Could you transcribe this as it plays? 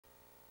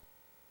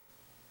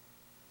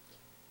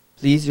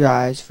Please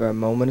rise for a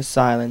moment of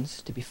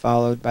silence to be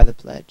followed by the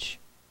pledge.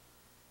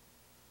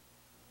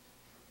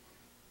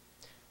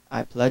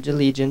 I pledge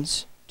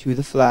allegiance to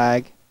the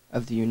flag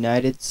of the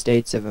United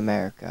States of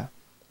America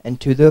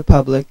and to the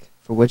republic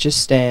for which it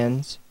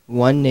stands,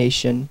 one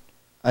nation,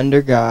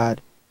 under God,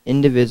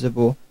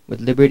 indivisible,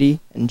 with liberty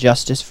and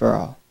justice for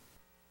all.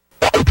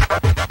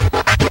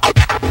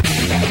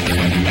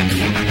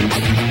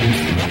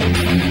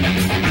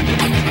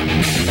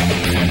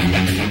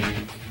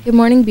 Good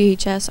morning,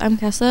 BHS. I'm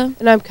Kessa.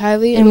 And I'm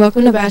Kylie. And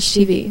welcome to Bash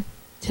TV.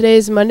 Today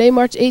is Monday,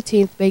 March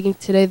 18th, making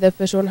today the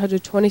official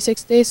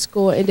 126th day of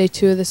school and day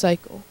 2 of the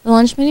cycle. The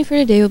lunch menu for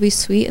today will be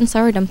sweet and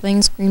sour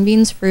dumplings, green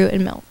beans, fruit,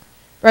 and milk.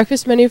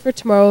 Breakfast menu for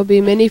tomorrow will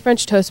be mini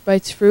French toast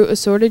bites, fruit,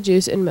 assorted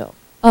juice, and milk.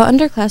 All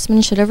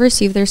underclassmen should have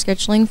received their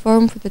scheduling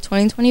form for the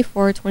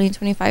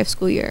 2024-2025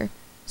 school year.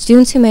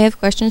 Students who may have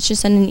questions should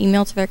send an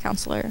email to their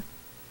counselor.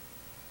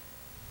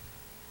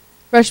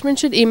 Freshmen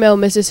should email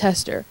Mrs.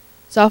 Hester.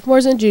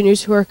 Sophomores and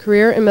juniors who are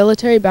career and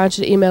military bound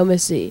should email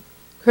Ms. Z.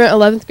 Current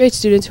 11th grade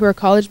students who are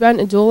college bound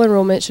and dual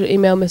enrollment should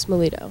email Ms.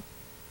 Melito.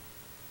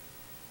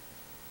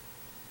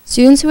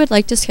 Students who would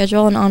like to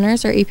schedule an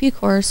honors or AP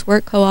course,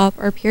 work co-op,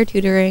 or peer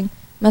tutoring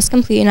must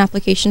complete an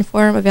application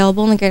form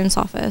available in the guidance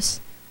office.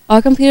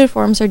 All completed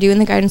forms are due in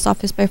the guidance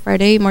office by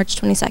Friday, March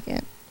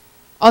 22nd.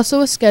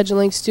 Also with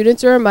scheduling,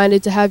 students are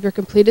reminded to have your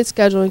completed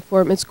scheduling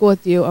form in school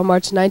with you on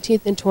March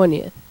 19th and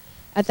 20th.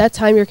 At that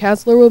time, your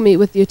counselor will meet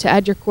with you to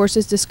add your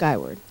courses to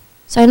Skyward.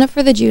 Sign up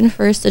for the June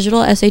 1st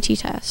digital SAT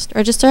test.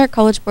 Register at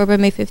College Board by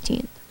May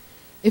 15th.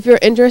 If you're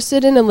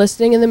interested in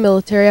enlisting in the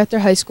military after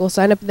high school,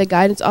 sign up at the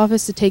guidance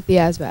office to take the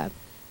ASVAB.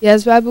 The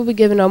ASVAB will be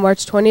given on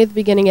March 20th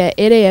beginning at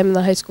 8 a.m. in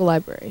the high school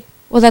library.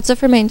 Well, that's it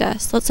for main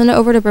desk. Let's send it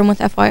over to Brim with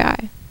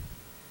FYI.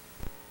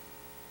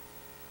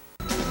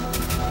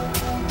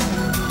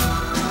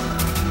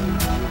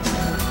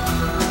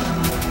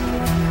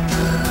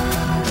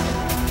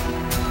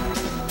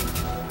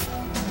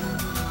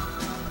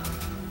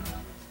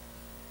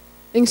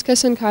 Thanks,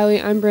 Kess and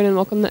Kylie. I'm Bryn and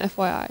welcome to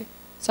FYI.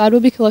 SAD will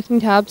be collecting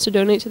tabs to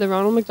donate to the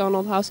Ronald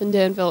McDonald House in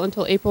Danville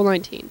until April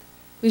 19.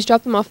 Please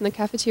drop them off in the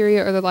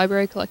cafeteria or the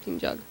library collecting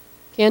jug.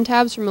 Can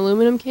tabs from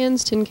aluminum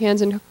cans, tin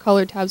cans, and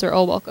colored tabs are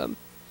all welcome.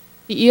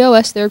 The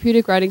EOS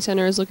Therapeutic Riding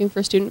Center is looking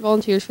for student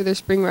volunteers for their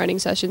spring riding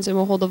sessions and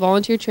will hold a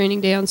volunteer training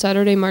day on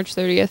Saturday, March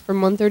 30th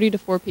from 1:30 to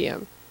 4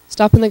 p.m.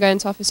 Stop in the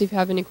guidance office if you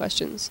have any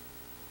questions.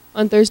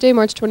 On Thursday,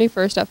 March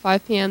 21st at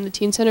 5 p.m., the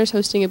Teen Center is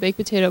hosting a baked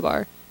potato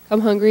bar.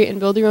 Come hungry and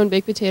build your own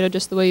baked potato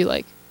just the way you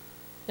like.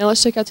 Now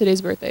let's check out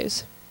today's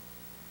birthdays.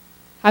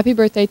 Happy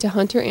birthday to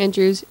Hunter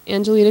Andrews,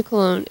 Angelina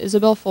Colon,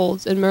 Isabel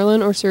Folds, and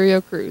Merlin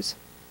Orsurio Cruz.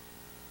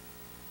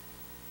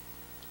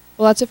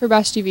 Well, that's it for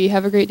Bash TV.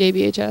 Have a great day,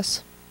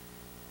 BHS.